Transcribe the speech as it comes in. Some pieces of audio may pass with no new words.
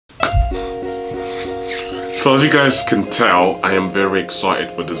So as you guys can tell, I am very excited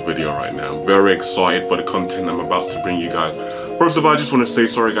for this video right now. I'm very excited for the content I'm about to bring you guys. First of all, I just want to say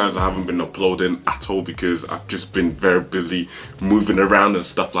sorry guys, I haven't been uploading at all because I've just been very busy moving around and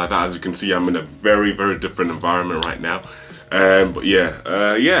stuff like that. As you can see, I'm in a very different environment right now. But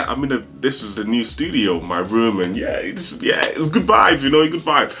this is the new studio, my room, and it's good vibes, you know, good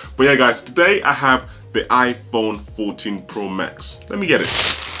vibes. But yeah guys, today I have the iPhone 14 Pro Max. Let me get it.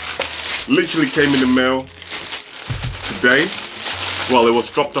 Literally came in the mail today. Well, it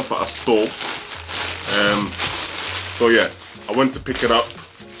was dropped off at a store. So yeah, I went to pick it up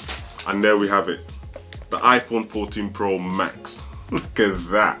and there we have it. The iPhone 14 Pro Max. Look at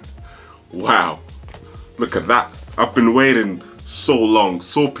that. Wow. Look at that. I've been waiting so long,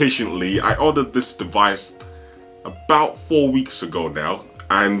 so patiently. I ordered this device about 4 weeks ago now.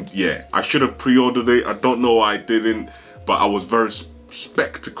 And yeah, I should have pre-ordered it. I don't know why I didn't, but I was very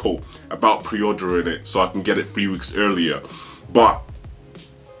skeptical about pre-ordering it so I can get it 3 weeks earlier. But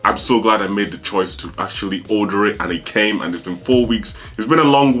I'm so glad I made the choice to actually order it, and it came, and it's been 4 weeks. It's been a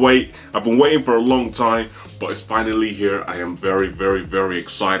long wait. I've been waiting for a long time, but it's finally here. I am very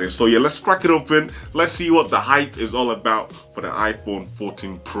excited. So yeah, let's crack it open. Let's see what the hype is all about for the iPhone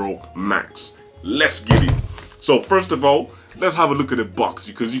 14 Pro Max. Let's get it. So first of all, let's have a look at the box,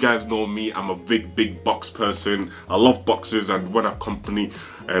 because you guys know me, I'm a big box person. I love boxes, and when a company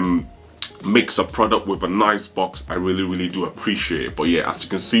makes a product with a nice box, I really do appreciate it. But yeah, as you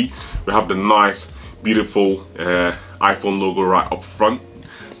can see, we have the nice beautiful iPhone logo right up front.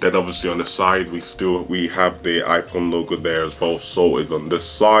 Then obviously on the side we have the iPhone logo there as well, so is on this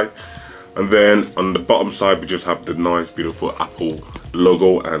side. And then on the bottom side we just have the nice beautiful Apple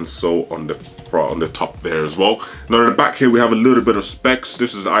logo, and so on the front, on the top there as well. Now on the back here we have a little bit of specs.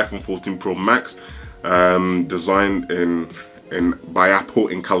 This is the iPhone 14 Pro Max, designed by Apple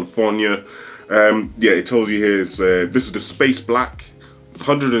in California. Yeah, it tells you here it's this is the space black,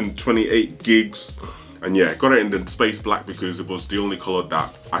 128 gigs, and yeah, got it in the space black because it was the only color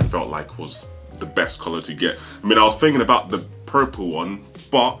that I felt like was the best color to get. I mean, I was thinking about the purple one,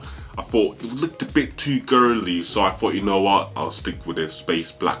 but I thought it looked a bit too girly, so I thought, you know what, I'll stick with the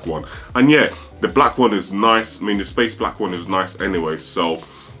space black one. And yeah, the black one is nice. I mean, the space black one is nice anyway. So,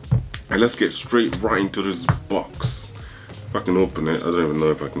 and let's get straight right into this box. If I can open it, I don't even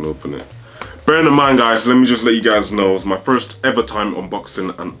know if I can open it. Bearing in mind guys, let me just let you guys know, it's my first ever time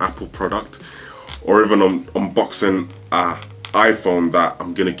unboxing an Apple product, or even unboxing an iPhone that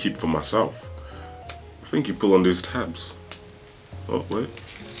I'm gonna keep for myself. I think you pull on these tabs. Oh wait.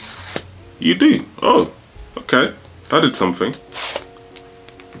 You do? Oh, okay. That did something.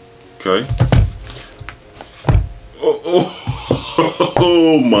 Okay.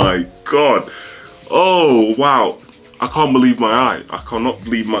 Oh my god. Oh wow. I can't believe my eye. I cannot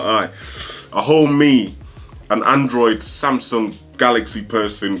believe my eye. A whole me, an Android Samsung Galaxy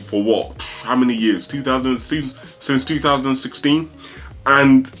person for what? How many years? 2006, since 2016?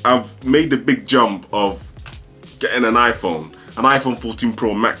 And I've made the big jump of getting an iPhone 14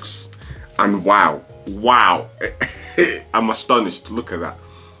 Pro Max. And wow, I'm astonished. Look at that.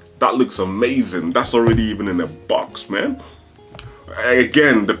 That looks amazing. That's already even in a box, man.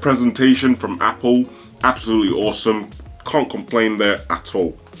 Again, the presentation from Apple, absolutely awesome. Can't complain there at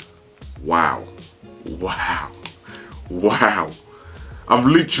all. Wow. I've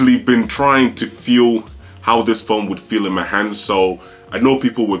literally been trying to feel how this phone would feel in my hand. So I know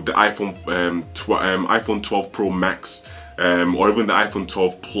people with the iPhone 12 Pro Max, or even the iPhone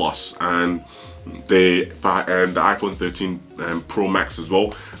 12 Plus, and the iPhone 13 Pro Max as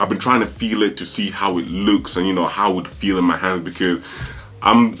well. I've been trying to feel it to see how it looks, and you know how it would feel in my hand, because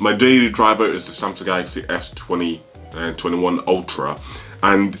my daily driver is the Samsung Galaxy S21 Ultra,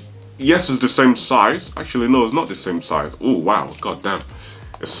 and yes, it's the same size. Actually, no, it's not the same size. Oh wow, god damn!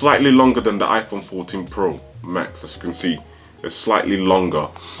 It's slightly longer than the iPhone 14 Pro Max, as you can see. It's slightly longer,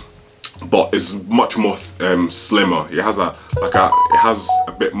 but it's much more slimmer. It has a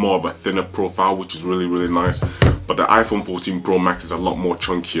bit more of a thinner profile, which is really nice. But the iPhone 14 Pro Max is a lot more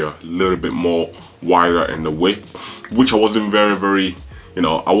chunkier, a little bit more wider in the width, which I wasn't very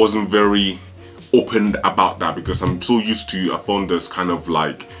I wasn't very open about that, because I'm so used to a phone that's kind of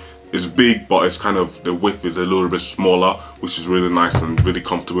like, it's big, but it's kind of, the width is a little bit smaller, which is really nice and really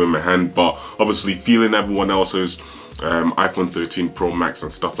comfortable in my hand. But obviously feeling everyone else's iPhone 13 Pro Max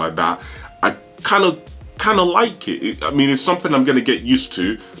and stuff like that, I kind of like it. I mean, it's something I'm gonna get used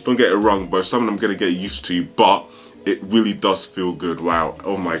to, don't get it wrong, but it's something I'm gonna get used to, but it really does feel good. Wow,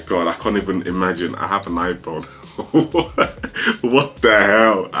 oh my god, I can't even imagine I have an iPhone. What the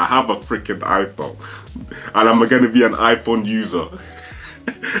hell? I have a freaking iPhone, and I'm gonna be an iPhone user.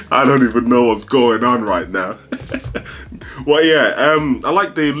 I don't even know what's going on right now. Well, yeah, I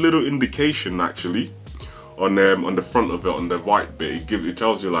like the little indication actually on the front of it, on the white bit. It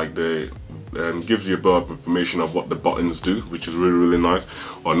tells you like gives you a bit of information of what the buttons do, which is really nice.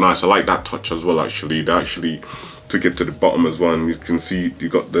 Oh, nice. I like that touch as well. Actually, they actually took it to the bottom as well, and you can see you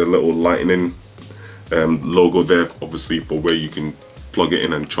got the little lightning logo there, obviously for where you can plug it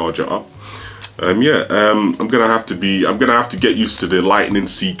in and charge it up. Yeah, I'm gonna have to get used to the Lightning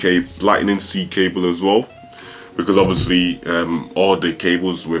C cable as well, because obviously all the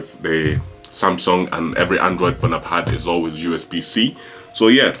cables with the Samsung and every Android phone I've had is always USB-C. So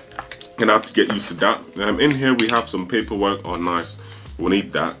yeah, gonna have to get used to that. In here we have some paperwork. Oh, nice. We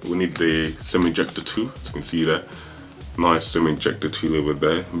need that. We need the SIM ejector tool, as you can see there. Nice SIM ejector tool over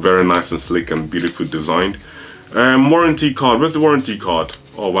there. Very nice and slick and beautifully designed. Warranty card. Where's the warranty card?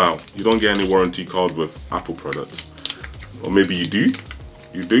 Oh wow, you don't get any warranty card with Apple products. Or maybe you do?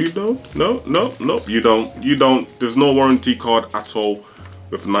 You do though? No, you don't. There's no warranty card at all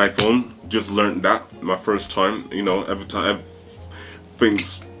with an iPhone. Just learned that my first time. You know,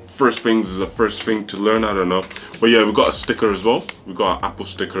 first things is the first thing to learn. I don't know. But yeah, we got a sticker as well. We got an Apple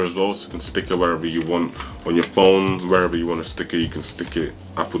sticker as well, so you can stick it wherever you want on your phone, wherever you want to stick it, you can stick it.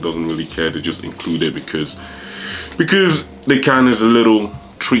 Apple doesn't really care. They just include it because they can as a little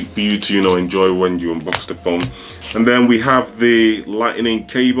treat for you to, you know, enjoy when you unbox the phone. And then we have the lightning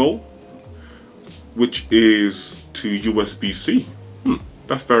cable, which is to USB-C.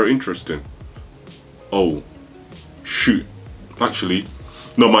 That's very interesting. Oh shoot, actually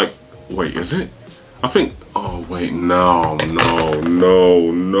no, wait, is it? I think, oh wait, no,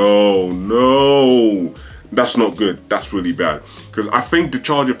 that's not good. That's really bad, because I think the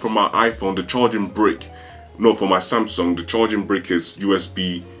charger for my iPhone, the charging brick, no, for my Samsung, the charging brick is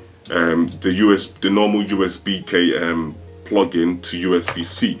USB, the normal USB plug-in to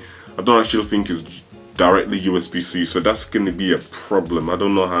USB-C. I don't actually think it's directly USB-C, so that's going to be a problem. I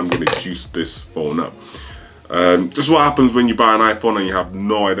don't know how I'm going to juice this phone up. This is what happens when you buy an iPhone and you have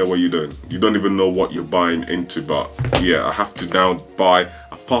no idea what you're doing. You don't even know what you're buying into. But yeah, I have to now buy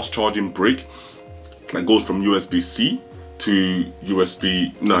a fast charging brick that goes from USB-C to just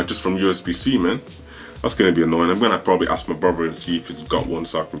from USB-C, man. That's gonna be annoying. I'm gonna probably ask my brother and see if he's got one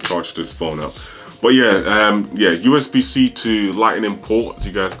so I can charge this phone up. But yeah, USB-C to Lightning port, as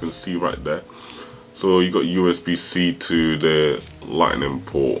you guys can see right there. So you got USB-C to the Lightning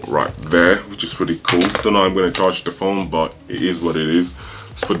port right there, which is pretty cool. Don't know how I'm going to charge the phone, but it is what it is.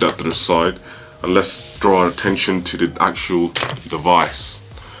 Let's put that to the side and let's draw our attention to the actual device.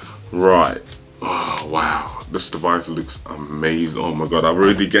 Right. Oh wow, this device looks amazing. Oh my god, I'm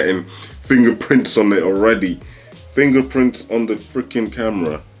already getting fingerprints on it already. Fingerprints on the freaking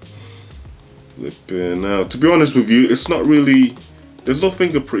camera. Now, to be honest with you, it's not really. There's no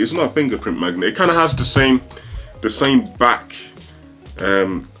fingerprint. It's not a fingerprint magnet. It kind of has the same back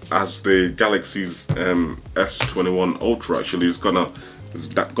as the Galaxy's S21 Ultra. Actually, it's got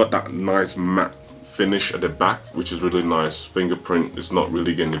that nice matte finish at the back, which is really nice. Fingerprint is not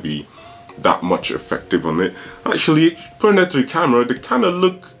really going to be that much effective on it. Actually, putting it to the camera, they kind of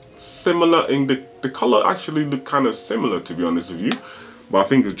look similar in the color. Actually, look kind of similar, to be honest with you. But I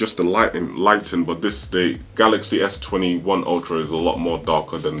think it's just the lighting. But the Galaxy S21 Ultra is a lot more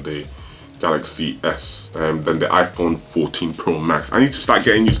darker than the Galaxy S, than the iPhone 14 Pro Max. I need to start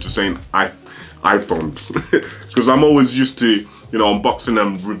getting used to saying iPhones, because I'm always used to, you know, unboxing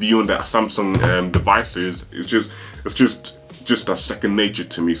and reviewing the Samsung devices. It's just a second nature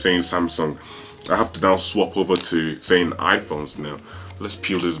to me saying Samsung. I have to now swap over to saying iPhones now. Let's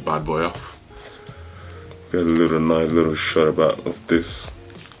peel this bad boy off. Get a nice little shot of this.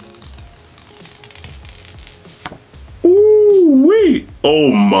 Ooh wee!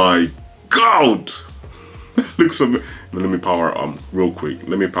 Oh my god! Looks amazing. Let me power it on real quick.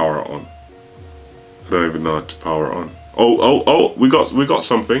 Let me power it on. I don't even know how to power it on. Oh! We got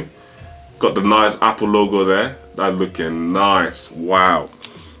something. Got the nice Apple logo there. That looking nice. Wow.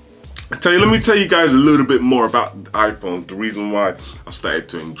 Let me tell you guys a little bit more about iPhones, the reason why I started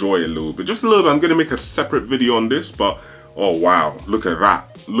to enjoy it a little bit. Just a little bit. I'm going to make a separate video on this, but oh wow, look at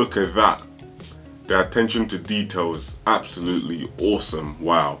that. Look at that. The attention to detail is absolutely awesome.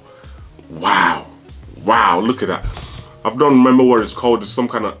 Wow. Wow. Wow, look at that. I don't remember what it's called. It's some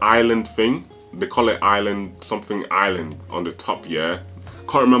kind of island thing. They call it island, something island on the top, yeah.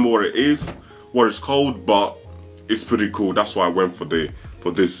 Can't remember what it is, what it's called, but it's pretty cool. That's why I went for this.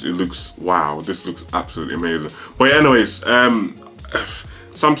 It looks, wow, this looks absolutely amazing. But anyways,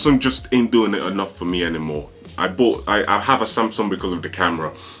 Samsung just ain't doing it enough for me anymore. I have a Samsung because of the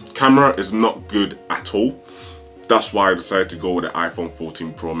camera. Camera is not good at all. that's why I decided to go with the iPhone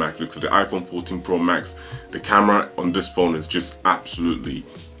 14 Pro Max, because the iPhone 14 Pro Max, the camera on this phone is just absolutely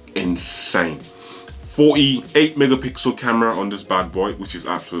insane. 48 megapixel camera on this bad boy, which is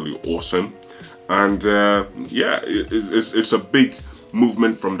absolutely awesome. And yeah, it's a big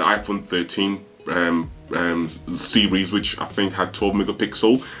movement from the iPhone 13 series, which I think had 12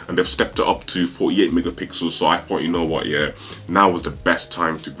 megapixel, and they've stepped it up to 48 megapixels. So I thought, you know what, yeah, now was the best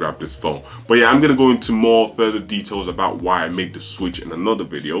time to grab this phone. But yeah, I'm gonna go into more further details about why I made the switch in another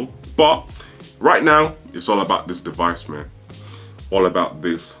video. But right now, it's all about this device, man. All about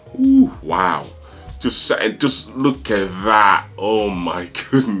this. Ooh, wow. Just look at that. Oh my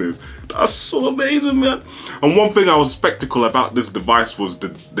goodness. That's so amazing, man. And one thing I was skeptical about this device was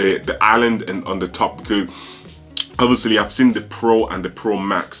the island and on the top, because obviously I've seen the Pro and the Pro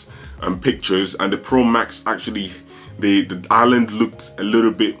Max pictures, and the Pro Max actually, the island looked a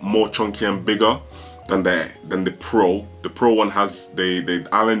little bit more chunky and bigger than the Pro. The Pro one has the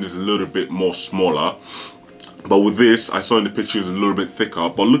island is a little bit more smaller. But with this, I saw in the pictures a little bit thicker,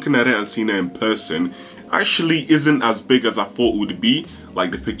 but looking at it and seeing it in person, actually isn't as big as I thought it would be. Like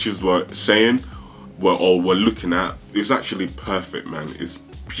the pictures were saying, were looking at. It's actually perfect, man. It's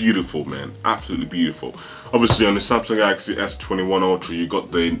beautiful, man. Absolutely beautiful. Obviously on the Samsung Galaxy S21 Ultra, you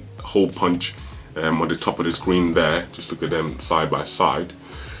got the hole punch on the top of the screen there. Just look at them side by side.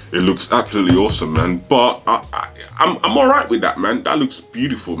 It looks absolutely awesome, man. But I'm alright with that, man. That looks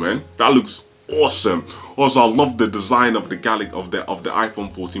beautiful, man. That looks awesome. Also, I love the design of the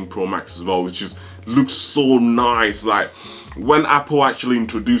iPhone 14 Pro Max as well, which looks so nice. Like when Apple actually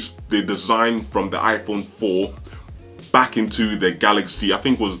introduced the design from the iPhone 4 back into the Galaxy, I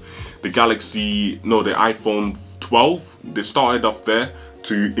think it was the iPhone 12. They started off there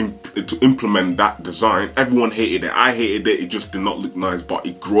to implement that design. Everyone hated it. I hated it. It just did not look nice, but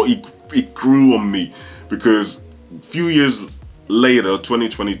it grew on me, because a few years later,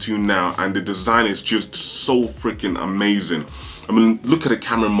 2022 now, and the design is just so freaking amazing. I mean, look at the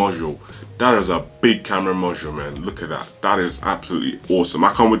camera module. That is a big camera module, man. Look at that. That is absolutely awesome.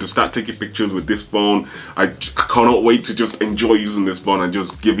 I can't wait to start taking pictures with this phone. I cannot wait to just enjoy using this phone and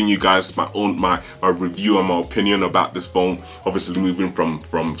just giving you guys my review and my opinion about this phone. Obviously moving from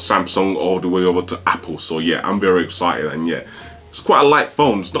Samsung all the way over to Apple. So yeah, I'm very excited, and yeah, it's quite a light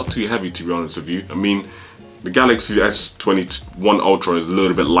phone. It's not too heavy, to be honest with you. I mean, the Galaxy S21 Ultra is a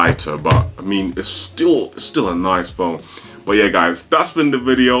little bit lighter, but I mean, it's still a nice phone. But yeah, guys, that's been the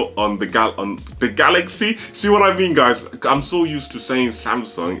video on the Galaxy. See what I mean, guys? I'm so used to saying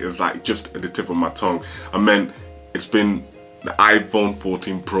Samsung is like just at the tip of my tongue. I meant it's been the iPhone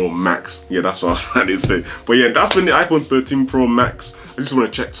 14 Pro Max. Yeah, that's what I was trying to say. But yeah, that's been the iPhone 13 Pro Max. I just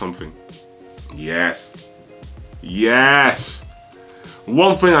want to check something. Yes. Yes.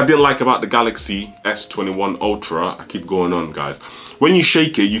 One thing I did like about the Galaxy S21 Ultra, I keep going on, guys. When you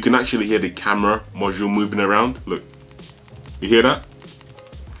shake it, you can actually hear the camera module moving around. Look. You hear that?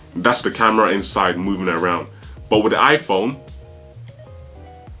 That's the camera inside moving around. But with the iPhone,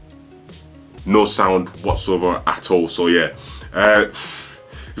 no sound whatsoever at all. So yeah,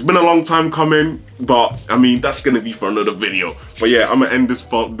 it's been a long time coming, but I mean, that's gonna be for another video. But yeah, I'm gonna end this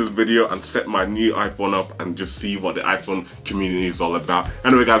video and set my new iPhone up and just see what the iPhone community is all about.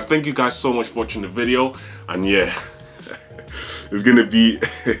 Anyway, guys, thank you guys so much for watching the video, and yeah, it's gonna be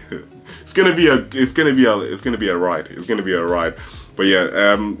it's gonna be a ride. It's gonna be a ride. But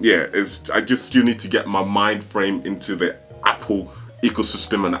yeah, I just still need to get my mind frame into the Apple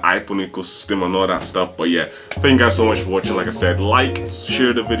ecosystem and the iPhone ecosystem and all that stuff. But yeah, thank you guys so much for watching. Like I said, like,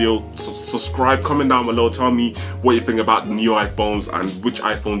 share the video, subscribe, comment down below, tell me what you think about the new iPhones and which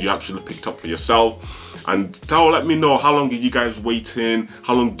iPhone you actually picked up for yourself. And let me know, how long did you guys wait in?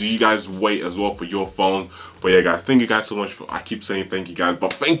 How long do you guys wait as well for your phone? But yeah, guys, thank you guys so much I keep saying thank you, guys,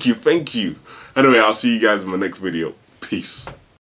 but thank you. Anyway, I'll see you guys in my next video. Peace.